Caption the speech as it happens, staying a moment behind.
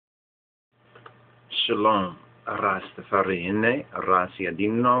Shalom, Rastafari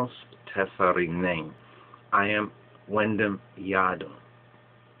Rasiadonis Tefari. I am Wyndham Yadu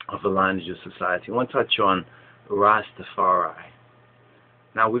of the Lineage of Society. I want to touch on Rastafari.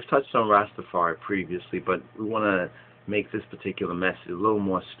 Now, we've touched on Rastafari previously, but we want to make this particular message a little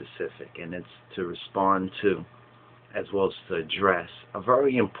more specific, and it's to respond to, as well as to address, a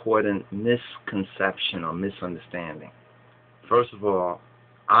very important misconception or misunderstanding. First of all,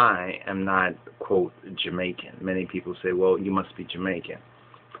 I am not, quote, Jamaican. Many people say, well, you must be Jamaican.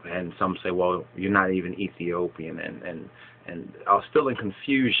 And some say, well, you're not even Ethiopian, and are still in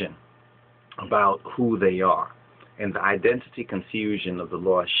confusion about who they are. And the identity confusion of the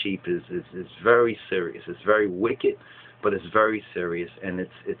lost sheep is very serious. It's very wicked, but it's very serious, and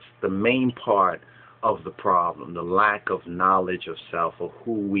it's the main part of the problem, the lack of knowledge of self, or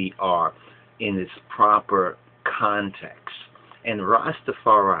who we are in its proper context. And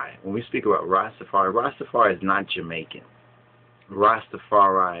Rastafari, when we speak about Rastafari, Rastafari is not Jamaican.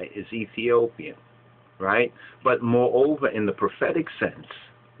 Rastafari is Ethiopian, right? But moreover, in the prophetic sense,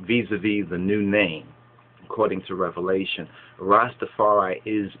 vis-a-vis the new name, according to Revelation, Rastafari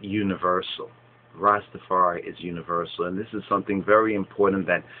is universal. Rastafari is universal. And this is something very important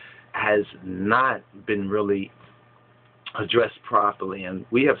that has not been really addressed properly, and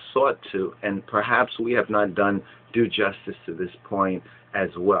we have sought to, and perhaps we have not done due justice to this point as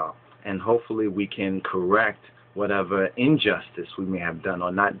well. And hopefully we can correct whatever injustice we may have done,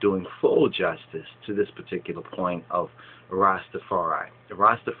 or not doing full justice to this particular point of Rastafari.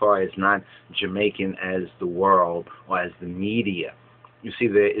 Rastafari is not Jamaican as the world or as the media. You see,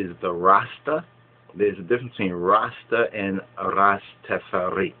 there is the Rasta. There's a difference between Rasta and RAS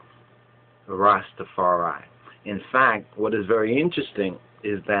TAFARI. Rastafari. In fact, what is very interesting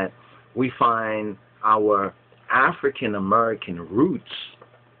is that we find our African American roots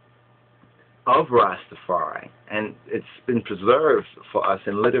of Rastafari, and it's been preserved for us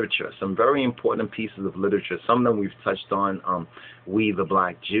in literature, some very important pieces of literature. Some of them we've touched on, We the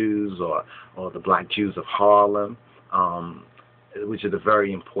Black Jews, or the Black Jews of Harlem, which is a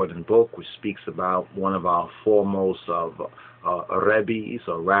very important book, which speaks about one of our foremost of rebbes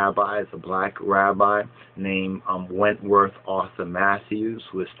or rabbis, a black rabbi named Wentworth Arthur Matthews,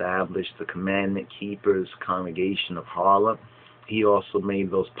 who established the Commandment Keepers Congregation of Harlem. He also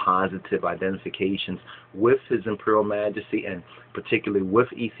made those positive identifications with His Imperial Majesty, and particularly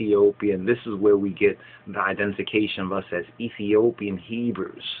with Ethiopia. And this is where we get the identification of us as Ethiopian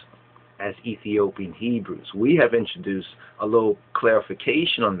Hebrews. As Ethiopian Hebrews. We have introduced a little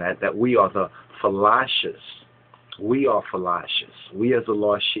clarification on that we are the Falashas. We are Falashas. We as the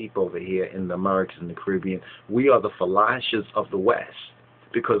lost sheep over here in the Americas and the Caribbean, we are the Falashas of the West,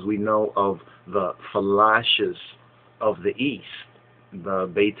 because we know of the Falashas of the East,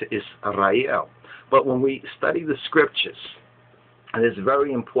 the Beta Israel. But when we study the scriptures, and it's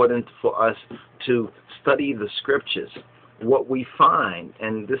very important for us to study the scriptures, what we find,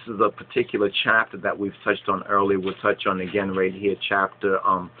 and this is a particular chapter that we've touched on earlier, we'll touch on again right here, chapter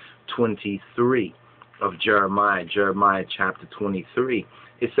 23 of Jeremiah, chapter 23.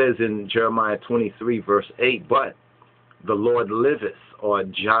 It says in Jeremiah 23, verse 8, but the Lord liveth, or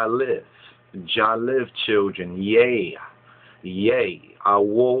Jah live, children, yea,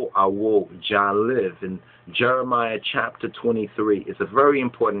 awo, Jah live. In Jeremiah chapter 23, it's a very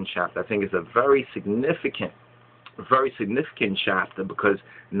important chapter. I think it's a very significant chapter, because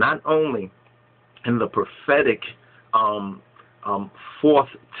not only in the prophetic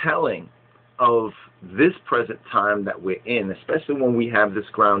foretelling of this present time that we're in, especially when we have this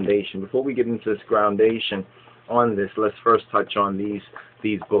groundation. Before we get into this groundation on this, let's first touch on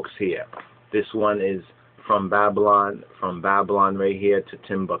these books here. This one is from Babylon right here to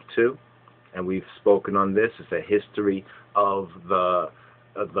Timbuktu, and we've spoken on this. It's a history of the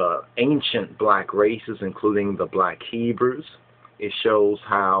ancient black races, including the black Hebrews. It shows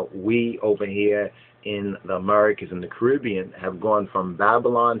how we over here in the Americas and the Caribbean have gone from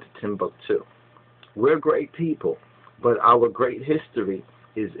Babylon to Timbuktu. We're great people, but our great history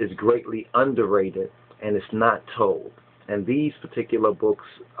is greatly underrated, and it's not told. And these particular books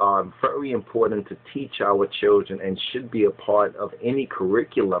are very important to teach our children, and should be a part of any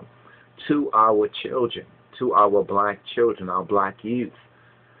curriculum to our children, to our black children, our black youth.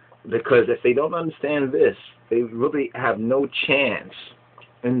 Because if they don't understand this, they really have no chance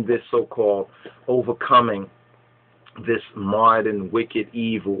in this so-called overcoming this modern, wicked,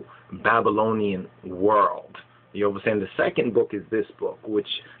 evil Babylonian world. You understand? The second book is this book, which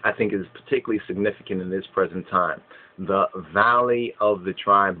I think is particularly significant in this present time. The Valley of the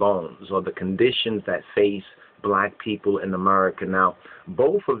Dry Bones, or the conditions that face black people in America. Now,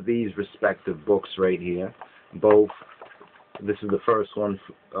 both of these respective books right here, this is the first one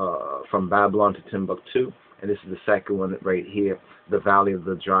from Babylon to Timbuktu, and this is the second one right here, The Valley of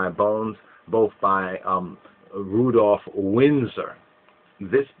the Dry Bones, both by Rudolph Windsor.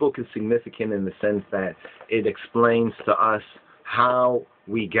 This book is significant in the sense that it explains to us how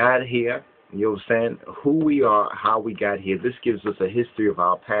we got here, you know what I'm saying, who we are, how we got here. This gives us a history of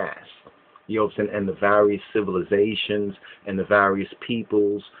our past, you know what I'm saying, and the various civilizations and the various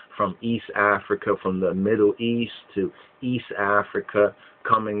peoples from East Africa, from the Middle East to East Africa,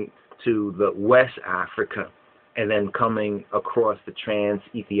 coming to the West Africa, and then coming across the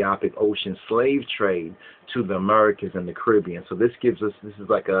trans-Ethiopic Ocean slave trade to the Americas and the Caribbean. So this gives us, this is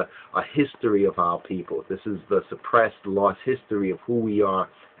like a history of our people. This is the suppressed, lost history of who we are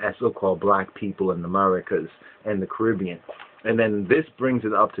as so-called black people in the Americas and the Caribbean. And then this brings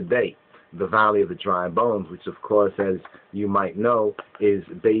it up to date. The Valley of the Dry Bones, which of course, as you might know, is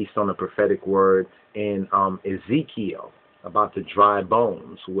based on a prophetic word in Ezekiel about the dry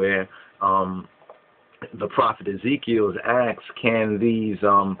bones, where the prophet Ezekiel is asked, can these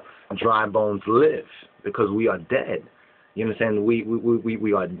dry bones live? Because we are dead. You understand? We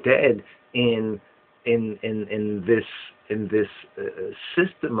are dead in this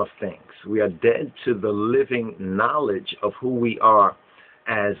system of things. We are dead to the living knowledge of who we are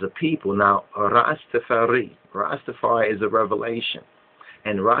as a people. Now, Rastafari is a revelation,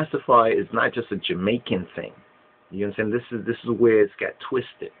 and Rastafari is not just a Jamaican thing. You understand? This is where it's got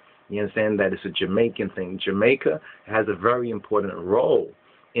twisted. You understand that it's a Jamaican thing. Jamaica has a very important role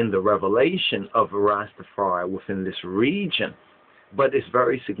in the revelation of Rastafari within this region. But it's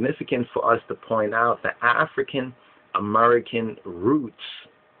very significant for us to point out the African-American roots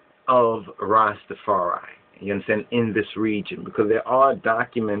of Rastafari, you understand, in this region, because there are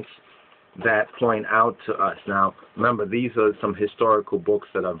documents that point out to us. Now, remember, these are some historical books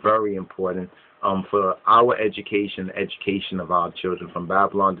that are very important for our education, education of our children, from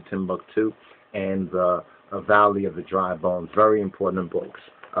Babylon to Timbuktu and the Valley of the Dry Bones. Very important books.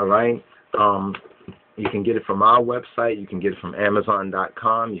 All right? You can get it from our website. You can get it from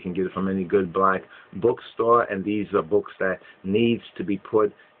Amazon.com. You can get it from any good black bookstore. And these are books that needs to be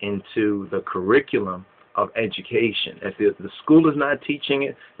put into the curriculum of education. If the school is not teaching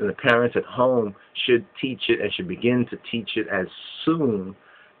it, then the parents at home should teach it and should begin to teach it as soon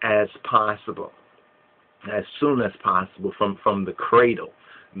as possible. As soon as possible, from the cradle.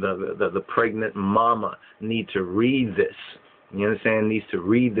 The pregnant mama need to read this. You understand? Needs to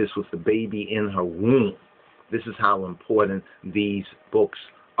read this with the baby in her womb. This is how important these books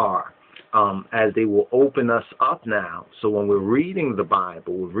are. As they will open us up now, so when we're reading the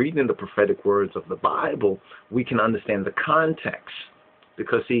Bible, we're reading the prophetic words of the Bible, we can understand the context.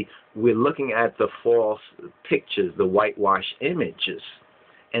 Because, see, we're looking at the false pictures, the whitewashed images,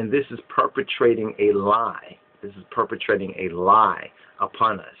 and this is perpetrating a lie. This is perpetrating a lie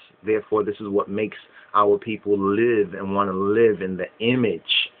upon us. Therefore, this is what makes our people live and want to live in the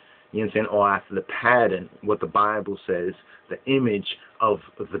image, you understand, or after the pattern, what the Bible says, the image of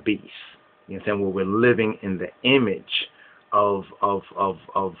the beast. You understand, where we're living in the image of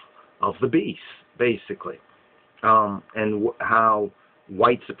the beast, basically. And how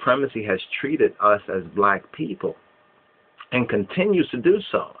white supremacy has treated us as black people and continues to do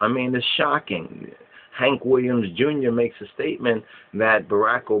so. I mean, it's shocking. Hank Williams Jr. makes a statement that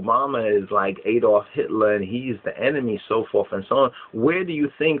Barack Obama is like Adolf Hitler and he's the enemy, so forth and so on. Where do you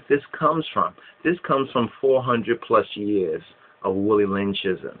think this comes from? This comes from 400 plus years of Willie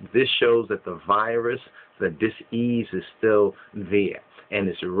Lynchism. This shows that the virus, the dis-ease is still there and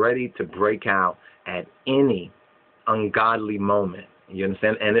it's ready to break out at any ungodly moment. You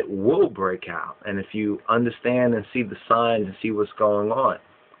understand? And it will break out. And if you understand and see the signs and see what's going on,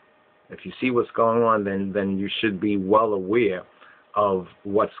 if you see what's going on, then you should be well aware of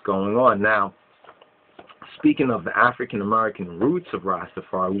what's going on. Now, speaking of the African-American roots of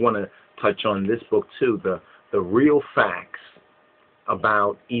Rastafari, we want to touch on this book too, the real facts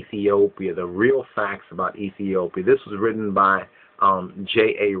about Ethiopia, the real facts about Ethiopia. This was written by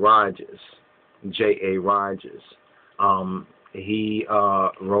J.A. Rogers. J.A. Rogers. He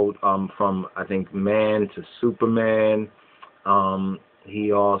wrote from, I think, Man to Superman.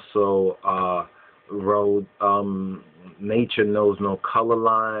 He also wrote Nature Knows No Color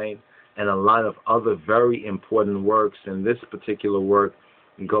Line and a lot of other very important works. And this particular work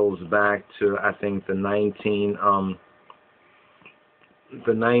goes back to, I think, the 1920s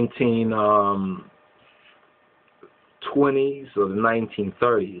or the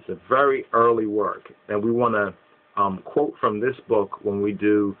 1930s. A very early work. And we want to quote from this book when we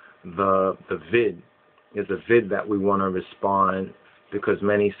do the vid is a vid that we want to respond, because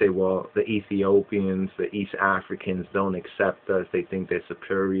many say, well, the Ethiopians, the East Africans don't accept us. They think they're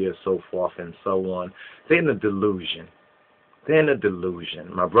superior, so forth and so on. They're in a delusion. They're in a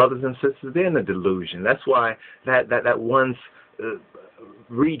delusion. My brothers and sisters, they're in a delusion. That's why that once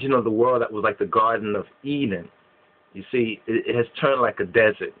region of the world that was like the Garden of Eden, you see, it has turned like a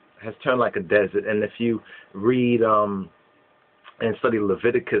desert. It has turned like a desert. And if you read and study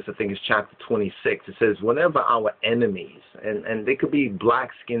Leviticus, I think it's chapter 26, it says, whenever our enemies, and they could be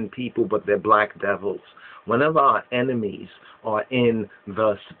black-skinned people, but they're black devils, whenever our enemies are in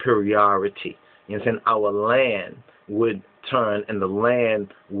the superiority, you know, our land would turn, and the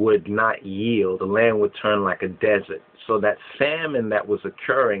land would not yield. The land would turn like a desert. So that famine that was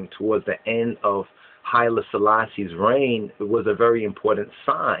occurring towards the end of Haile Selassie's reign was a very important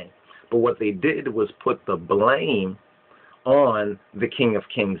sign. But what they did was put the blame on the King of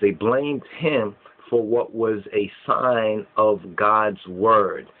Kings. They blamed him for what was a sign of God's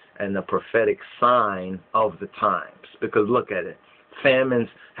word and a prophetic sign of the times. Because look at it. Famines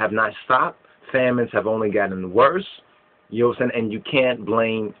have not stopped. Famines have only gotten worse. You know what I'm saying? And you can't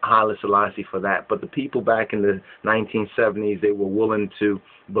blame Haile Selassie for that. But the people back in the 1970s, they were willing to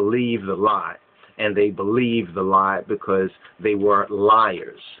believe the lie. And they believed the lie because they were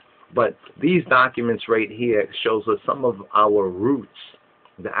liars. But these documents right here shows us some of our roots,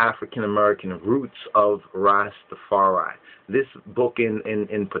 the African-American roots of Rastafari. This book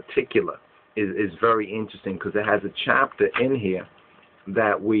in particular is very interesting because it has a chapter in here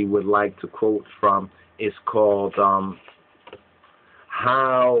that we would like to quote from. It's called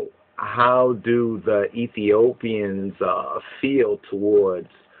How do the Ethiopians feel towards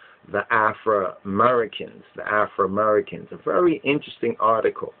the Afro-Americans? A very interesting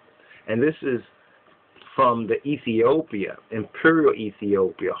article. And this is from the Ethiopia, Imperial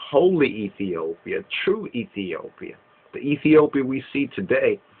Ethiopia, Holy Ethiopia, True Ethiopia. The Ethiopia we see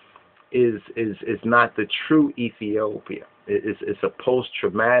today is not the true Ethiopia. It's a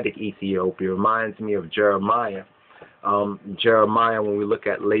post-traumatic Ethiopia. It reminds me of Jeremiah. Jeremiah, when we look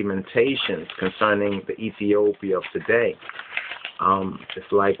at lamentations concerning the Ethiopia of today,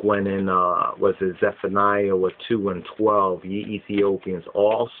 it's like when in, was it Zephaniah 2:12, ye Ethiopians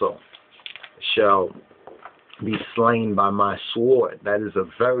also shall be slain by my sword. That is a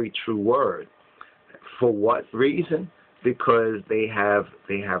very true word. For what reason? Because they have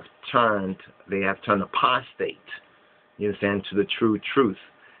turned apostate, you understand, to the true truth.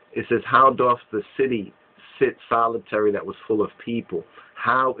 It says, how doth the city sit solitary that was full of people?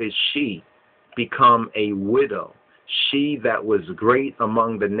 How is she become a widow? She that was great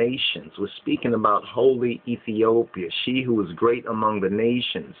among the nations. We're speaking about holy Ethiopia. She who was great among the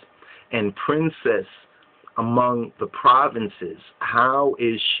nations and princess among the provinces. How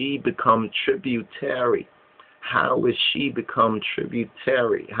is she become tributary? How is she become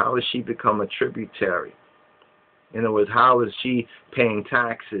tributary? How is she become a tributary? In other words, how is she paying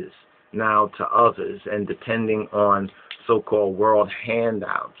taxes now to others and depending on so-called world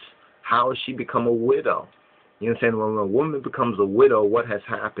handouts? How has she become a widow? You understand, when a woman becomes a widow, what has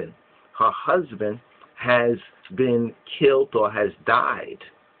happened? Her husband has been killed or has died.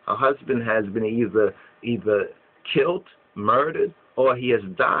 Her husband has been either killed, murdered, or he has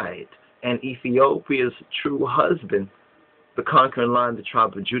died. And Ethiopia's true husband, the conquering line, the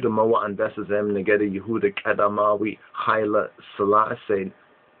tribe of Judah, Moa, and Besazem, Negeda, Yehuda, Kadamawi, Haile Selassie,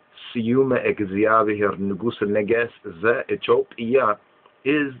 Siyuma, Egziavihir, Nugusa, Neges, Ze, Ethiopia,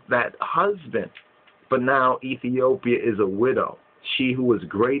 is that husband. But now Ethiopia is a widow. She who was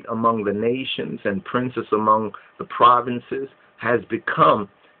great among the nations and princess among the provinces has become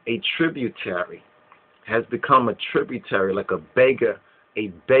a tributary, like a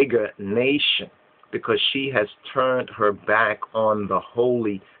beggar nation, because she has turned her back on the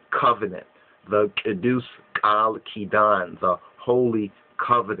holy covenant, the Kedus Al Kidan, the holy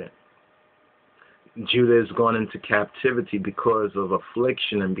covenant. Judah has gone into captivity because of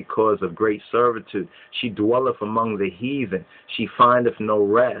affliction and because of great servitude. She dwelleth among the heathen. She findeth no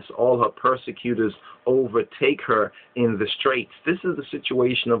rest. All her persecutors overtake her in the straits. This is the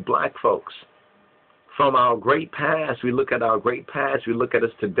situation of black folks. From our great past, we look at our great past, we look at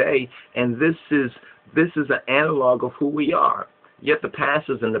us today, and this is an analog of who we are. Yet the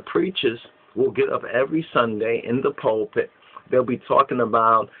pastors and the preachers will get up every Sunday in the pulpit. They'll be talking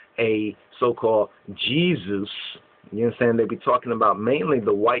about a so-called Jesus. You understand? They'll be talking about mainly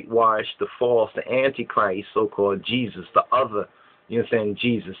the whitewashed, the false, the antichrist, so-called Jesus, the other, you understand,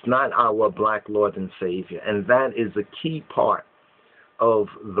 Jesus, not our black Lord and Savior. And that is a key part of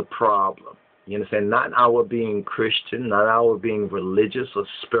the problem. You understand? Not our being Christian, not our being religious or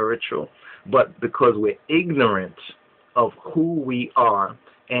spiritual, but because we're ignorant of who we are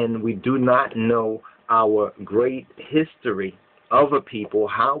and we do not know our great history of a people,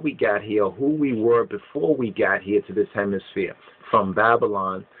 how we got here, who we were before we got here to this hemisphere, from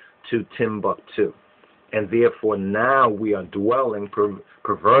Babylon to Timbuktu. And therefore now we are dwelling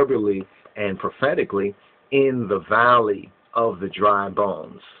proverbially and prophetically in the valley of the dry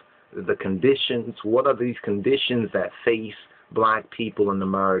bones. The conditions, what are these conditions that face black people in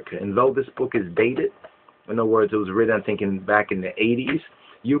America? And though this book is dated, in other words, it was written, I think, back in the 80s,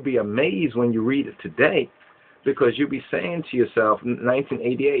 you'll be amazed when you read it today, because you'll be saying to yourself,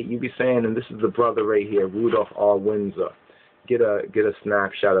 1988, you'll be saying, and this is the brother right here, Rudolph R. Windsor. Get a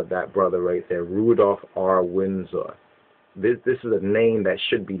snapshot of that brother right there, Rudolph R. Windsor. This is a name that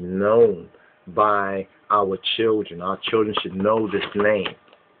should be known by our children. Our children should know this name.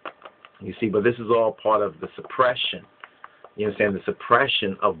 You see, but this is all part of the suppression. You understand? The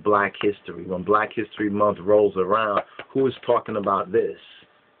suppression of black history. When Black History Month rolls around, who is talking about this?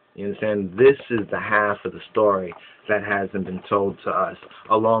 You understand? This is the half of the story that hasn't been told to us.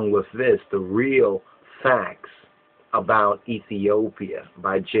 Along with this, the real facts about Ethiopia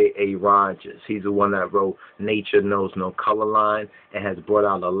by J.A. Rogers. He's the one that wrote Nature Knows No Color Line and has brought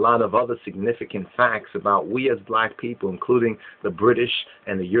out a lot of other significant facts about we as black people, including the British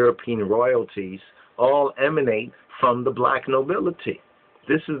and the European royalties, all emanate from the black nobility.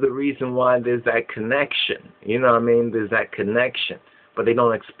 This is the reason why there's that connection. You know what I mean? There's that connection. But they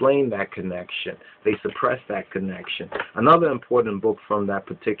don't explain that connection. They suppress that connection. Another important book from that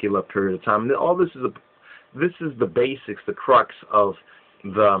particular period of time. All this is the basics, the crux of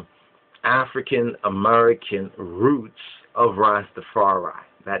the African-American roots of Rastafari.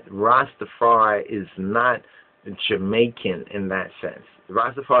 That Rastafari is not Jamaican in that sense.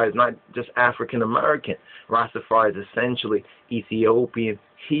 Rastafari is not just African-American. Rastafari is essentially Ethiopian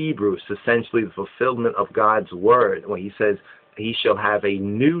Hebrew. It's essentially the fulfillment of God's word when he says he shall have a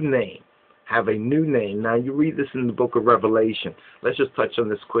new name. Have a new name. Now you read this in the book of Revelation. Let's just touch on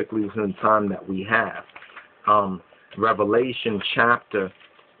this quickly within the time that we have. Revelation chapter,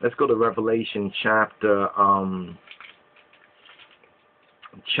 let's go to Revelation chapter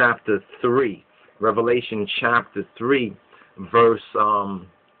 3. Revelation chapter 3, verse,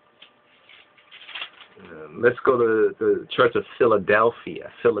 let's go to the church of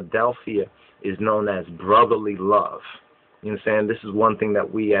Philadelphia. Philadelphia is known as brotherly love. You understand? This is one thing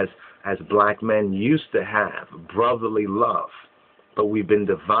that we as black men used to have, brotherly love. But we've been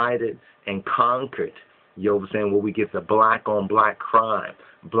divided and conquered. You know what I'm saying? Where we get the black on black crime.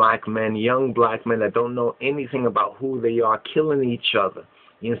 Black men, young black men that don't know anything about who they are, killing each other.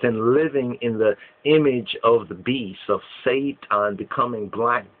 You understand? Living in the image of the beast, of Satan, becoming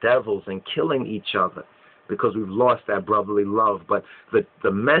black devils and killing each other because we've lost that brotherly love. But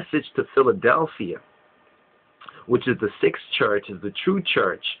the message to Philadelphia, which is the sixth church, is the true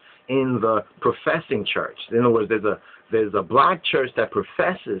church in the professing church. In other words, there's a black church that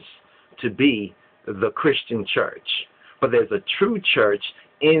professes to be the Christian church, but there's a true church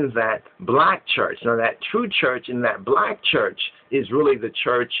in that black church. Now that true church in that black church is really the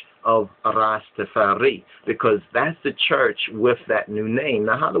church of Rastafari, because that's the church with that new name.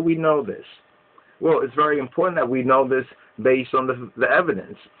 Now how do we know this? Well, it's very important that we know this based on the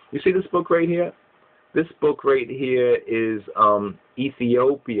evidence. You see this book right here? This book right here is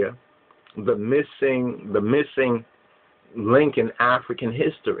Ethiopia, the missing link in African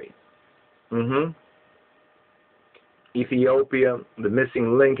history. Ethiopia, the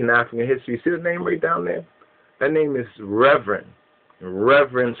missing link in African history. You see the name right down there? That name is Reverend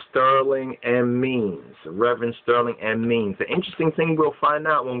Sterling M. Means. Reverend Sterling M. Means. The interesting thing we'll find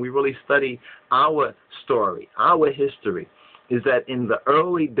out when we really study our story, our history, is that in the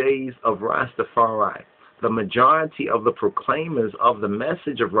early days of Rastafari, the majority of the proclaimers of the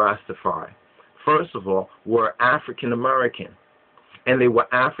message of Rastafari, first of all, were African American. And they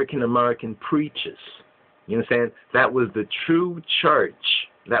were African American preachers. You understand? That was the true church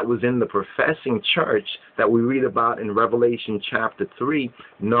that was in the professing church that we read about in Revelation chapter 3,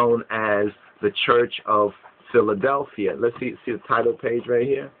 known as the Church of Philadelphia. Let's see the title page right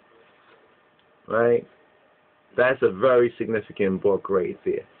here. Right? That's a very significant book right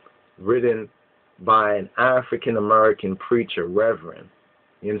there. Written by an African American preacher, Reverend.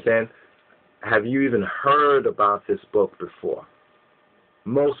 You understand? Have you even heard about this book before?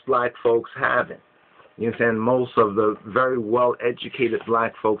 Most black folks haven't. You understand? Most of the very well-educated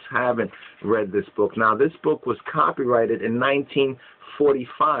black folks haven't read this book. Now, this book was copyrighted in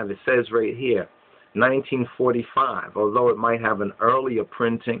 1945. It says right here, 1945. Although it might have an earlier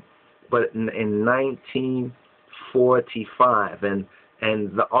printing, but in 1945. And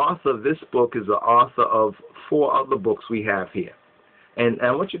the author of this book is the author of 4 other books we have here. And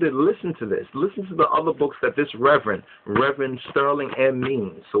I want you to listen to this. Listen to the other books that this Reverend Sterling M.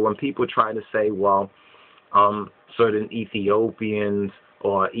 means. So when people try to say, well, certain Ethiopians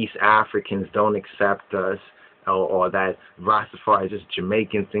or East Africans don't accept us, or that Rastafari is just a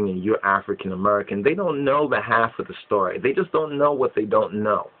Jamaican thing and you're African American, they don't know the half of the story. They just don't know what they don't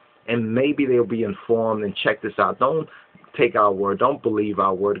know. And maybe they'll be informed. And check this out. Don't take our word. Don't believe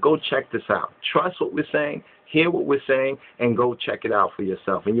our word. Go check this out. Trust what we're saying. Hear what we're saying, and go check it out for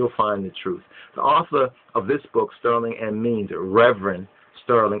yourself, and you'll find the truth. The author of this book, Sterling M. Means, Reverend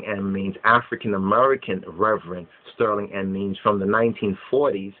Sterling M. Means, African-American Reverend Sterling M. Means, from the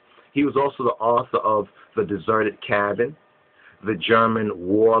 1940s. He was also the author of The Deserted Cabin, The German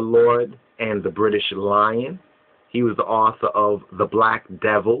Warlord, and The British Lion. He was the author of The Black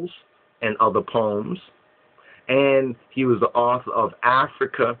Devils and Other Poems. And he was the author of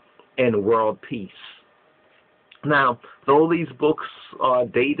Africa and World Peace. Now, though these books are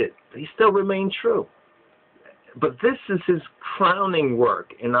dated, they still remain true. But this is his crowning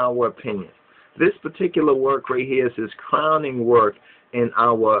work, in our opinion. This particular work right here is his crowning work, in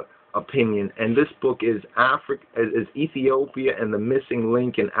our opinion. And this book is Ethiopia and the Missing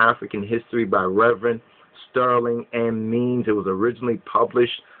Link in African History by Reverend Sterling M. Means. It was originally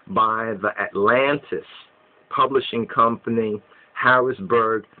published by the Atlantis Publishing Company,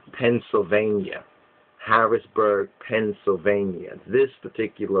 Harrisburg, Pennsylvania. Harrisburg, Pennsylvania, this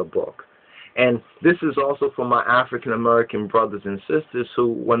particular book. And this is also for my African-American brothers and sisters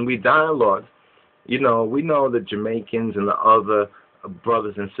who, when we dialogue, we know the Jamaicans and the other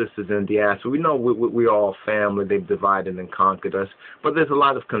brothers and sisters in the diaspora, we know we're all family. They've divided and conquered us. But there's a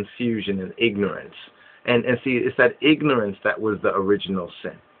lot of confusion and ignorance. And see, it's that ignorance that was the original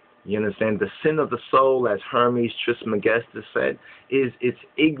sin. You understand? The sin of the soul, as Hermes Trismegistus said, is its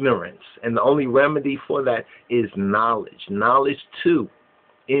ignorance. And the only remedy for that is knowledge. Knowledge, too,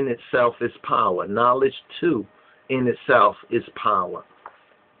 in itself is power. Knowledge, too, in itself is power.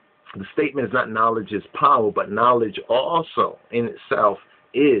 The statement is not knowledge is power, but knowledge also in itself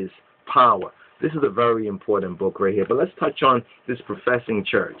is power. This is a very important book right here. But let's touch on this professing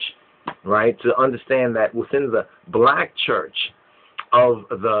church, right, to understand that within the black church of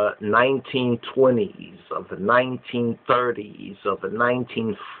the 1920s, of the 1930s, of the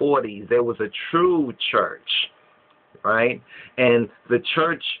 1940s, there was a true church, right? And the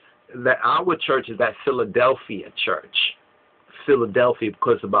church, our church is that Philadelphia church. Philadelphia,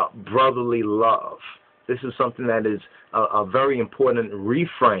 because about brotherly love. This is something that is a very important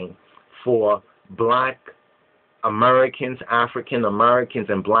refrain for black Americans, African Americans,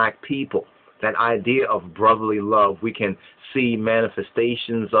 and black people. That idea of brotherly love, we can see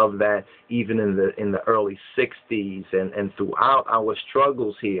manifestations of that even in the early 60s and throughout our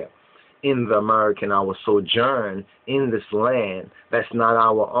struggles here in the American, our sojourn in this land that's not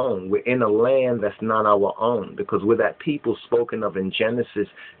our own. We're in a land that's not our own because we're that people spoken of in Genesis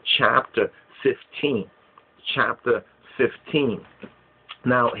chapter 15. Chapter 15.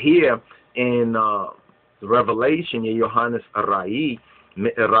 Now here in Revelation, Johannes Rai,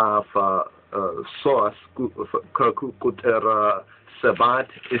 Mi'raf Source, Kutera Sabat,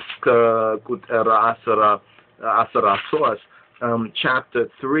 Iska Kutera Asara Source, chapter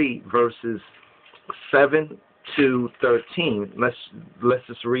 3, verses 7 to 13. Let's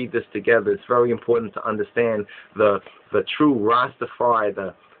just read this together. It's very important to understand the true Rastafari,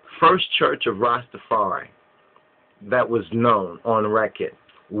 the first church of Rastafari that was known on record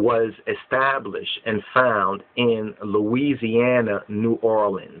was established and found in Louisiana, New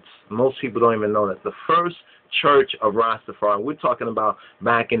Orleans. Most people don't even know that. The first church of Rastafari, we're talking about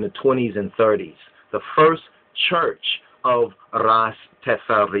back in the 20s and 30s, the first church of RAS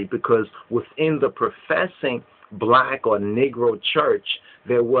TAFARI, because within the professing black or Negro church,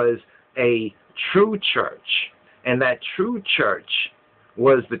 there was a true church, and that true church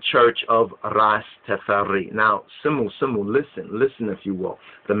was the church of RAS TAFARI. Now, listen if you will.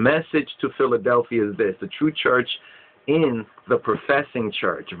 The message to Philadelphia is this: the true church in the professing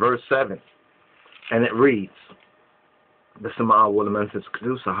church, verse 7, and it reads,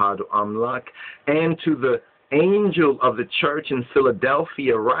 and to the angel of the church in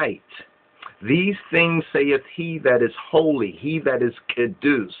Philadelphia write, these things saith he that is holy, he that is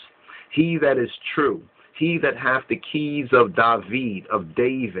Kedus, he that is true, he that hath the keys of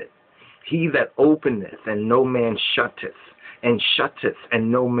David, he that openeth and no man shutteth, and shutteth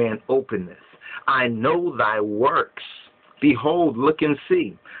and no man openeth. I know thy works. Behold, look and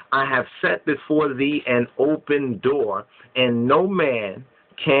see. I have set before thee an open door, and no man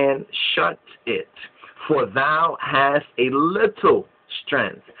can shut it. For thou hast a little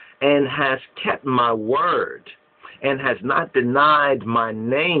strength, and hast kept my word, and hast not denied my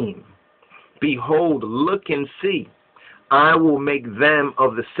name. Behold, look and see. I will make them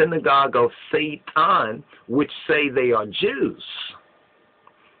of the synagogue of Satan, which say they are Jews,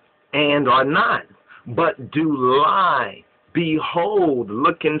 and are not, but do lie. Behold,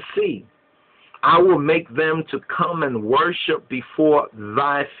 look and see. I will make them to come and worship before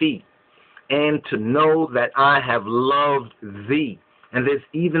thy feet, and to know that I have loved thee. And there's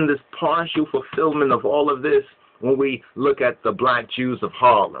even this partial fulfillment of all of this when we look at the black Jews of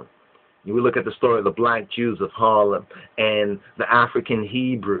Harlem. We look at the story of the black Jews of Harlem and the African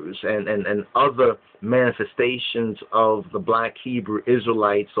Hebrews and other manifestations of the black Hebrew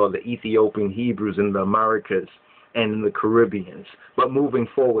Israelites or the Ethiopian Hebrews in the Americas and in the Caribbeans. But moving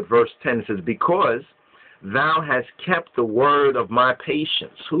forward, verse 10 says, because thou hast kept the word of my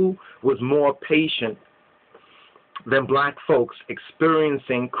patience. Who was more patient than black folks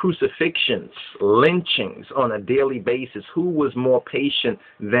experiencing crucifixions, lynchings on a daily basis? Who was more patient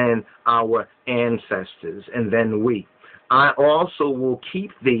than our ancestors and than we? I also will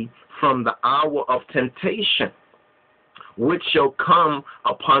keep thee from the hour of temptation, which shall come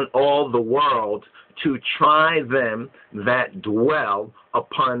upon all the world to try them that dwell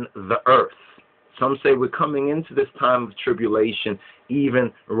upon the earth. Some say we're coming into this time of tribulation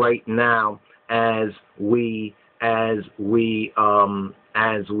even right now as we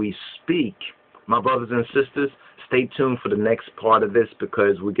speak. My brothers and sisters, stay tuned for the next part of this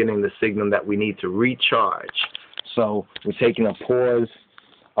because we're getting the signal that we need to recharge. So we're taking a pause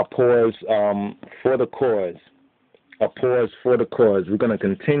for the cause. A pause for the cause. We're going to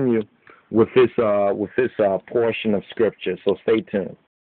continue with this portion of scripture. So stay tuned.